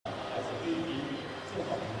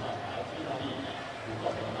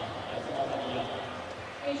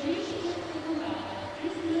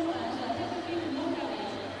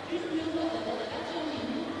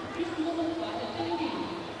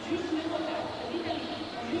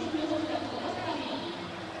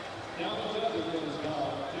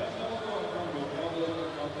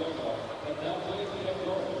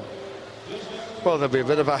Well, there'll be a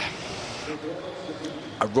bit of a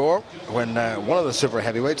roar when one of the super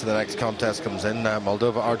heavyweights of the next contest comes in.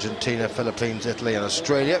 Moldova, Argentina, Philippines, Italy and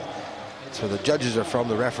Australia. So the judges are from.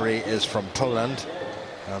 The referee is from Poland.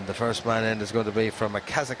 And the first man in is going to be from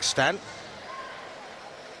Kazakhstan.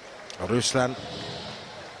 Ruslan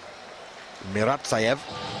Myrsatayev.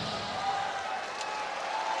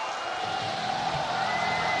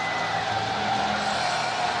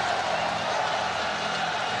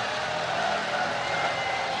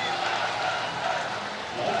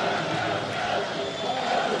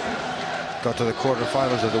 Got to the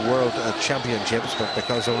quarterfinals of the World Championships, but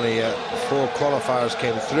because only 4 qualifiers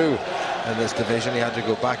came through in this division, he had to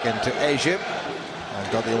go back into Asia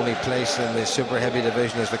and got the only place in the super heavy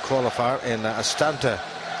division as the qualifier in Astana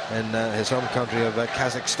in his home country of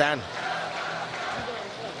Kazakhstan.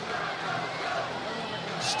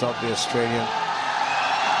 Stop the Australian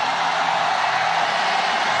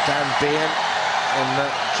Dan Behan in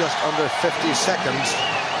just under 50 seconds.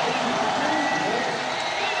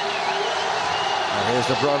 Here's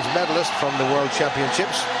the bronze medalist from the World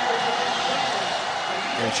Championships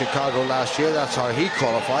in Chicago last year. That's how he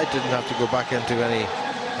qualified. Didn't have to go back into any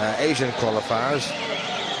Asian qualifiers.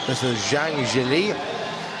 This is Zhang,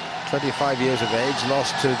 25 years of age,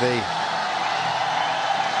 lost to the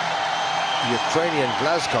Ukrainian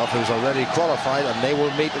Glazkov, who's already qualified, and they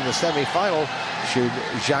will meet in the semi-final should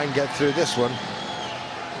Zhang get through this one.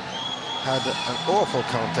 Had an awful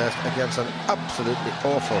contest against an absolutely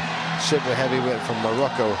awful super heavyweight from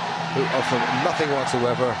Morocco who offered nothing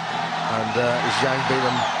whatsoever, and Zhang beat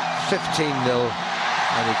him 15-0,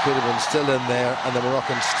 and he could have been still in there and the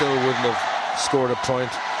Moroccans still wouldn't have scored a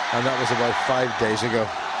point, and that was about 5 days ago.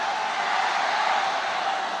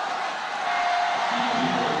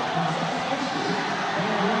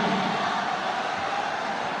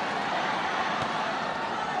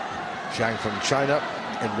 Zhang from China,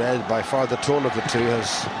 in red, by far the taller of the two,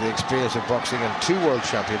 has the experience of boxing in 2 World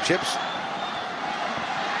Championships.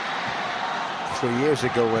 3 years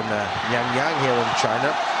ago in Yang here in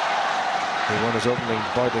China, he won his opening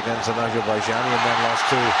bout against an Azerbaijani and then lost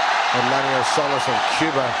to Elanio Solis of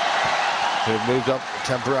Cuba, who moved up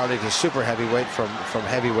temporarily to super heavyweight from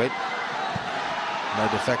heavyweight. Now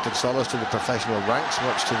defected Solis to the professional ranks,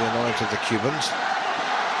 much to the annoyance of the Cubans,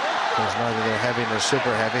 because neither the heavy nor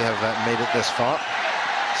super heavy have made it this far.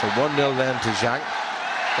 So 1-0 then to Zhang.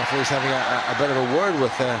 Referee's having a bit of a word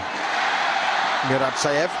with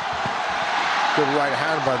Myrsatayev. Good right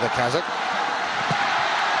hand by the Kazakh.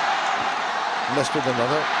 Missed with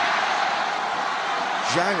another.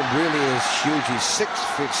 Zhang really is huge. He's 6'7"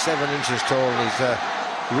 tall. And he's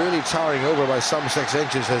really towering over by some 6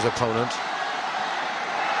 inches his opponent.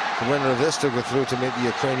 The winner of this took it through to meet the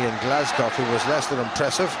Ukrainian Glazkov, who was less than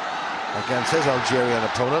impressive against his Algerian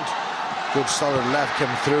opponent. Good solid left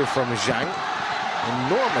came through from Zhang.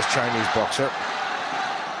 Enormous Chinese boxer.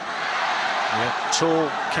 Yeah, tall,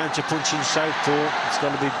 counter-punching southpaw. It's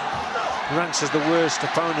got to be ranks as the worst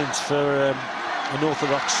opponent for an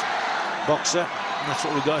orthodox boxer. And that's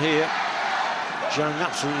what we got here. Zhang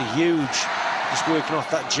absolutely huge. Just working off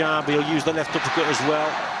that jab. He'll use the left uppercut as well.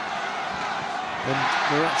 And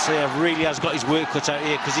Myrsatayev really has got his work cut out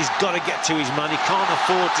here, because he's got to get to his man. He can't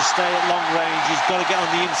afford to stay at long range. He's got to get on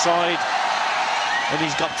the inside. And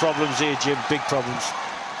he's got problems here, Jim, big problems.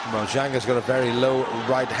 Well, Zhang has got a very low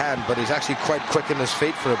right hand, but he's actually quite quick in his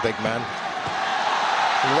feet for a big man.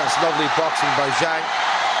 And that's lovely boxing by Zhang.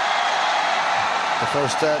 The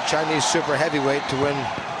first Chinese super heavyweight to win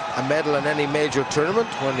a medal in any major tournament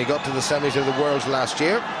when he got to the semis of the Worlds last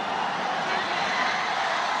year.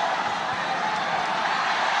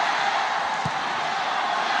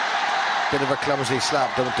 Bit of a clumsy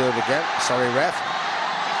slap, don't do it again. Sorry, ref.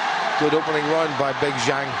 Good opening round by big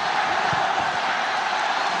Zhang.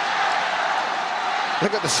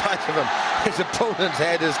 Look at the size of him. His opponent's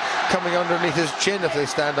head is coming underneath his chin if they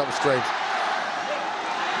stand up straight.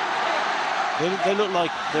 They look like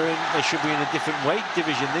they should be in a different weight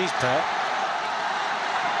division, these pair.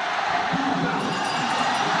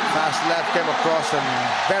 Fast left came across and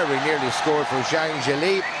very nearly scored for Zhang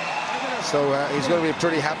Zhilei. So he's going to be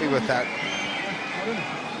pretty happy with that.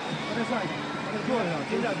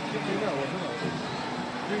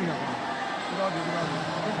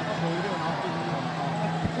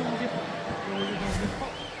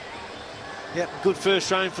 Yeah, good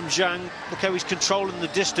first round from Zhang. Look how he's controlling the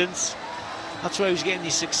distance. That's where he's getting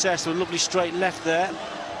his success. A lovely straight left there.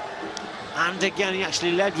 And again, he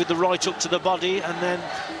actually led with the right up to the body and then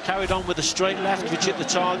carried on with a straight left, which hit the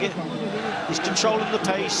target. He's controlling the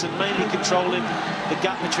pace and mainly controlling the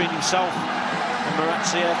gap between himself and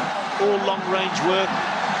Myrsatayev. All long-range work.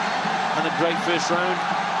 and a great first round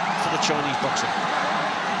for the Chinese boxer.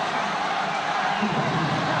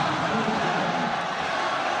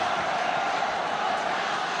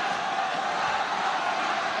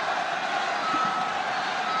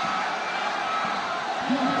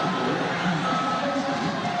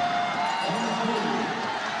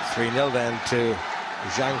 Then to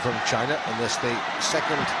Zhang from China, and this the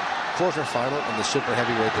second quarter-final in the super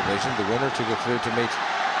heavyweight division. The winner to go through to meet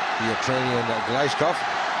the Ukrainian Gleiskov.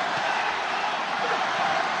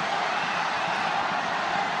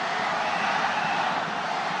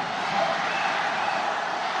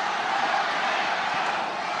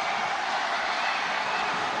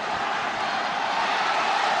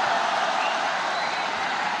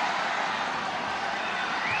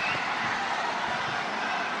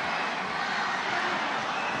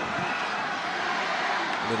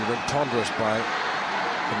 A little bit ponderous by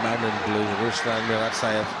the man in blue, Ruslan,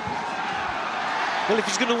 Myrsatayev. Well, if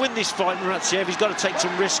he's going to win this fight, Myrsatayev, he's got to take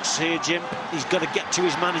some risks here, Jim. He's got to get to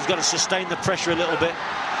his man. He's got to sustain the pressure a little bit.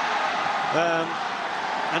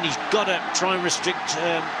 And he's got to try and restrict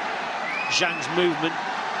Zhang's movement.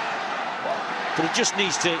 But he just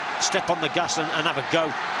needs to step on the gas and have a go.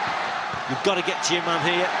 You've got to get to your man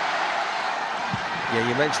here. Yeah,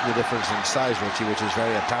 you mentioned the difference in size, Richie, which is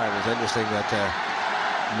very apparent. It's interesting that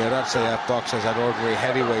Myrsatayev boxes at ordinary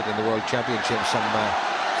heavyweight in the World Championship some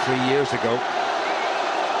 3 years ago.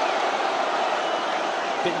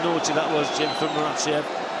 Bit naughty that was, Jim, for Myrsatayev.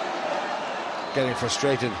 Getting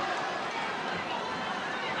frustrated.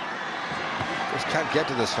 Just can't get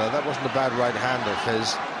to this fella. That wasn't a bad right hand of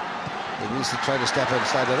his. He needs to try to step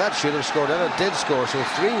inside. Now that should have scored, and it did score, so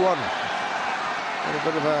 3-1. And a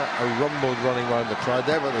bit of a rumble running around the crowd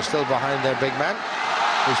there, but they're still behind their big man,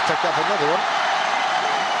 who's picked up another one.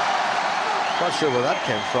 Not sure where that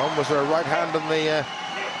came from. Was there a right hand on the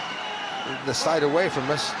side away from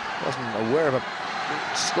us? Wasn't aware of a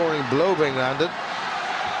scoring blow being landed.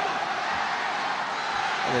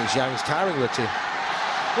 I think Zhang's tiring, Richie.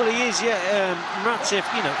 Well, he is, yeah. Myrsatayev,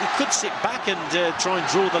 you know, he could sit back and try and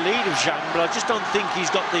draw the lead of Zhang, but I just don't think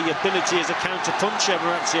he's got the ability as a counter-puncher,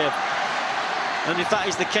 Myrsatayev. And if that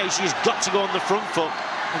is the case, he's got to go on the front foot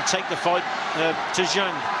and take the fight to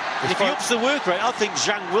Zhang. And if he ups the work rate, I think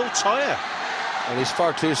Zhang will tire. And he's far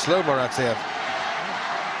too slow, Myrsatayev.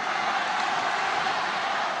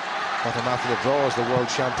 But him after the draw is the world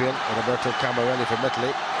champion, Roberto Camarelli from Italy,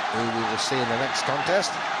 who we will see in the next contest.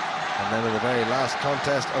 And then in the very last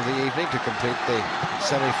contest of the evening to complete the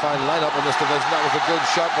semi-final lineup in this division. That was a good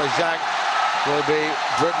shot by Zhang. Will be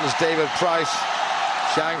Britain's David Price.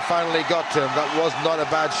 Zhang finally got to him. That was not a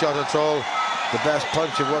bad shot at all. The best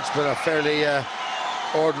punch of what's been a fairly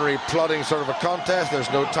ordinary plodding sort of a contest. There's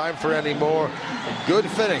no time for any more. A good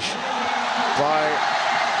finish by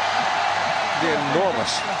the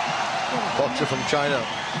enormous boxer from China.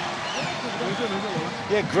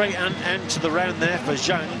 Yeah, great end to the round there for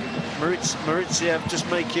Zhang. Myrsatayev just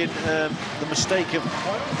making the mistake of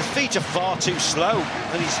the feet are far too slow,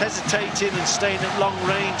 and he's hesitating and staying at long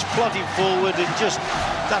range, plodding forward, and just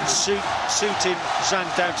that's suiting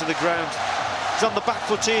Zhang down to the ground. He's on the back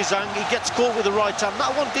foot here, Zhang. He gets caught with the right hand.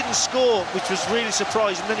 That one didn't score, which was really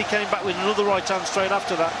surprising. Then he came back with another right hand straight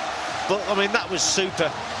after that. But I mean, that was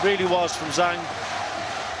super, really was, from Zhang.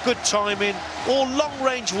 Good timing, all long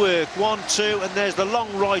range work. 1, 2, and there's the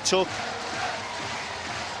long right hook.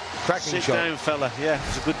 Cracking Sit shot. down, fella. Yeah,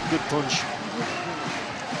 it's a good punch.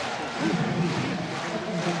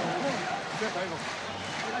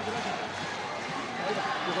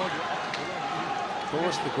 Of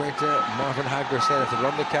course, the great Marvin Hagler said, if they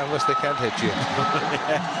run the canvas, they can't hit you.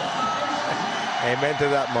 Amen to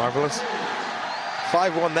that, marvellous.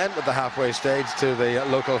 5-1 then at the halfway stage to the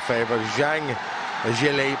local favourite, Zhang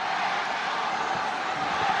Zhilei.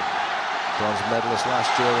 Bronze medalist last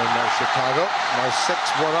year in Chicago. Now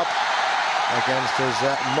 6-1 up against his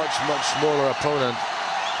much smaller opponent.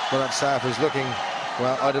 Myrsatayev is looking,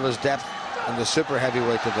 well, out of his depth in the super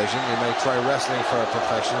heavyweight division. He may try wrestling for a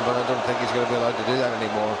profession, but I don't think he's going to be allowed to do that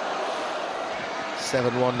anymore.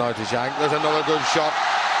 7-1 now to Zhang. There's another good shot.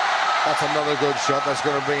 That's another good shot. That's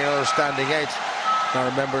going to bring another standing 8. Now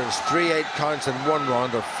remember, it's 3-8 counts in one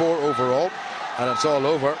round, or 4 overall, and it's all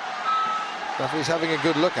over. If he's having a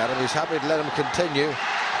good look at him, he's happy to let him continue.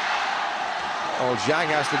 All Zhang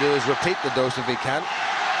has to do is repeat the dose if he can.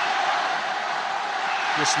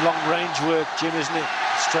 This long range work, Jim, isn't it?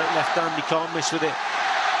 Straight left hand, he can't miss with it.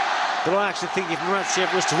 But I actually think if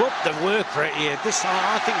Myrsatayev was to up the work rate here,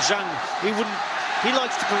 I think Zhang, he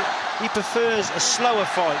prefers a slower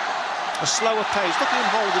fight, a slower pace. Look at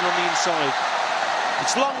him holding on the inside.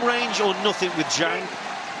 It's long range or nothing with Zhang.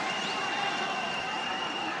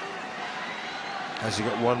 Has he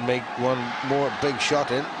got one more big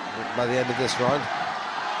shot in by the end of this round?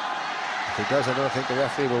 If he does, I don't think the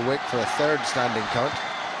referee will wait for a third standing count.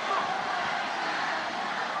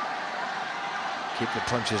 Keep the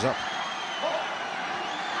punches up.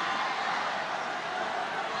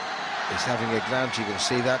 He's having a glance, you can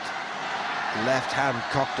see that. Left hand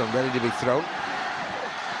cocked and ready to be thrown.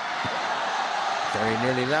 Very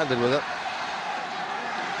nearly landed with it.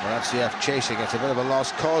 Myrsatayev chasing. It's a bit of a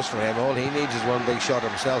lost cause for him. All he needs is one big shot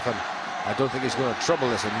himself, and I don't think he's going to trouble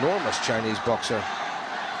this enormous Chinese boxer.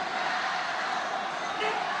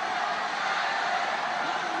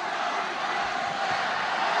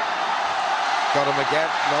 Got him again.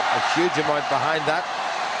 Not a huge amount behind that.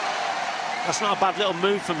 That's not a bad little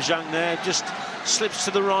move from Zhang there. Just slips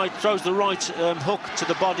to the right, throws the right hook to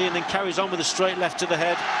the body, and then carries on with a straight left to the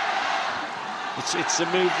head. It's a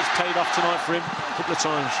move that's paid off tonight for him a couple of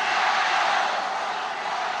times.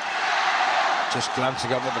 Just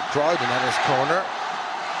glancing up at the crowd and at his corner.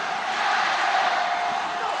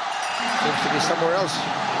 Seems to be somewhere else.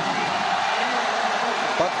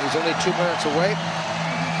 But he's only 2 minutes away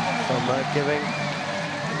from giving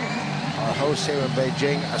our hosts here in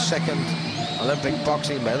Beijing a second Olympic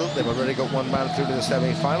boxing medal. They've already got one man through to the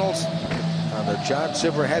semi-finals. And the Chad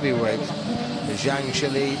super heavyweight, Zhang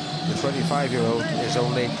Zhilei, the 25-year-old, is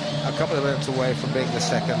only a couple of minutes away from being the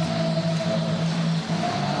second.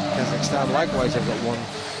 Kazakhstan likewise have got one,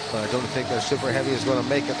 but I don't think their super heavy is going to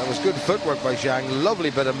make it. That was good footwork by Zhang.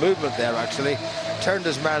 Lovely bit of movement there, actually. Turned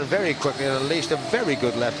his man very quickly and unleashed a very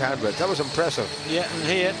good left hand wedge. That was impressive. Yeah, and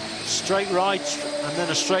here, straight right and then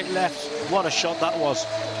a straight left. What a shot that was.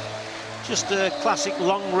 Just a classic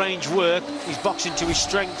long-range work. He's boxing to his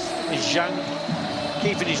strength, is Zhang,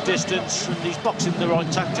 keeping his distance, and he's boxing the right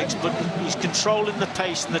tactics, but he's controlling the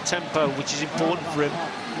pace and the tempo, which is important for him.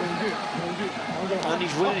 And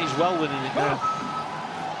he's winning, he's well winning it now.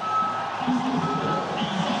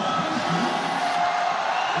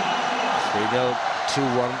 Fidel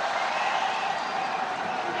 2-1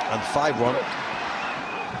 and 5-1.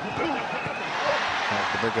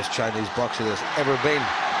 The biggest Chinese boxer there's ever been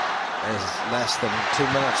is less than 2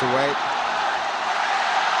 minutes away,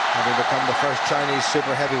 having become the first Chinese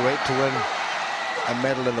super heavyweight to win a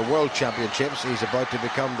medal in the World Championships. He's about to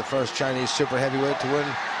become the first Chinese super heavyweight to win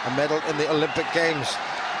a medal in the Olympic Games.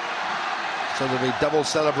 So there'll be double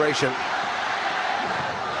celebration.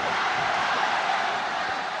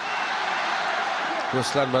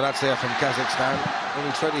 Ruslan Myrsatayev from Kazakhstan,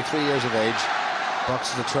 only 23 years of age,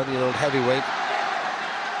 boxes a 20-year-old heavyweight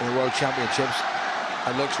in the World Championships,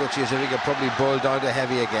 and looks what he is if he could probably boil down to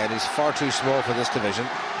heavy again. He's far too small for this division.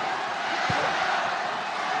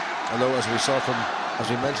 Although, as we saw from, as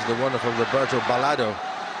we mentioned, the wonderful Roberto Ballado,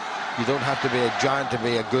 you don't have to be a giant to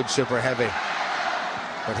be a good super heavy,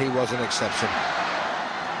 but he was an exception.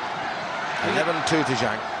 11-2 to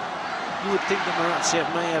Zhang. You would think that Myrsatayev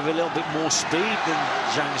may have a little bit more speed than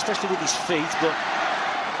Zhang, especially with his feet, but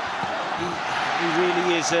he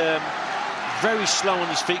really is very slow on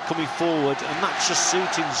his feet coming forward, and that's just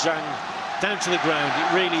suiting Zhang down to the ground.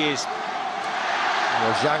 It really is.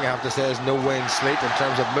 Well, Zhang, I have to say, is no way in sleep in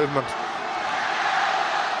terms of movement.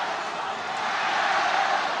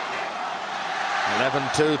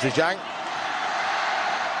 (11-2) to Zhang.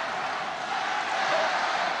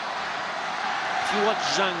 If you watch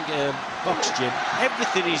Zhang box, Jim,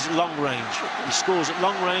 everything is long range. He scores at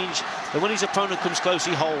long range, and when his opponent comes close,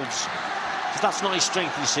 he holds. Because that's not his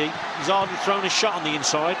strength, you see. He's hardly thrown a shot on the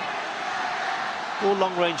inside. All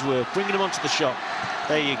long range work, bringing him onto the shot.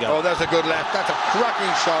 There you go. Oh, that's a good left. That's a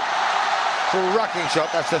cracking shot. Cracking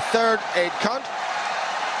shot. That's the third 8 count.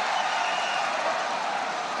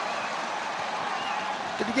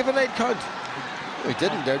 Did he give an 8 count? No, he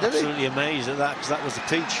didn't there, did he? Absolutely amazed at that, because that was a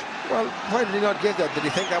peach. Well, why did he not give that? Did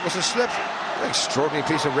he think that was a slip? An extraordinary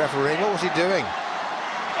piece of refereeing. What was he doing?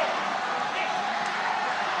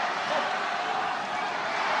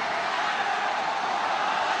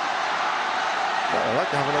 Well, I'd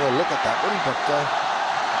like to have another look at that one, but as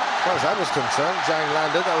far as I was concerned, Zhang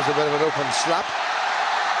landed. That was a bit of an open slap.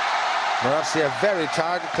 Myrsatayev very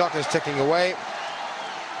tired. The clock is ticking away.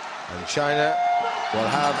 And China will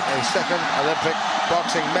have a second Olympic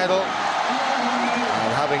boxing medal.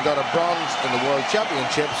 And having got a bronze in the World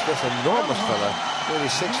Championships, this enormous fella, nearly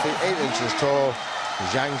 6 feet 8 inches tall,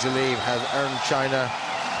 Zhang Zhilei, has earned China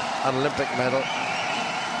an Olympic medal,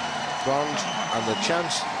 bronze, and the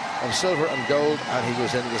chance of silver and gold. And he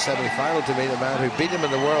goes into the semi-final to meet a man who beat him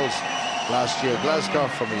in the Worlds last year, Glasgow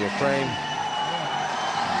from the Ukraine.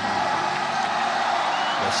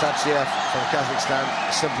 Myrsatayev from Kazakhstan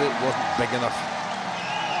simply wasn't big enough.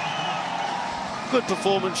 Good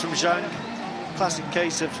performance from Zhang. classic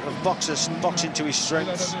case of boxers boxing to his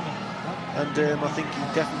strengths, and I think he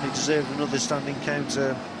definitely deserved another standing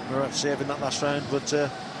counter, Myrsateyev, in that last round, but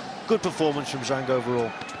good performance from Zhang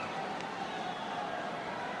overall.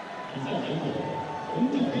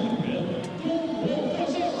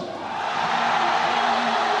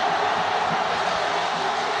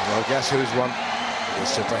 Well, guess who's won? The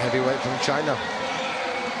super heavyweight from China.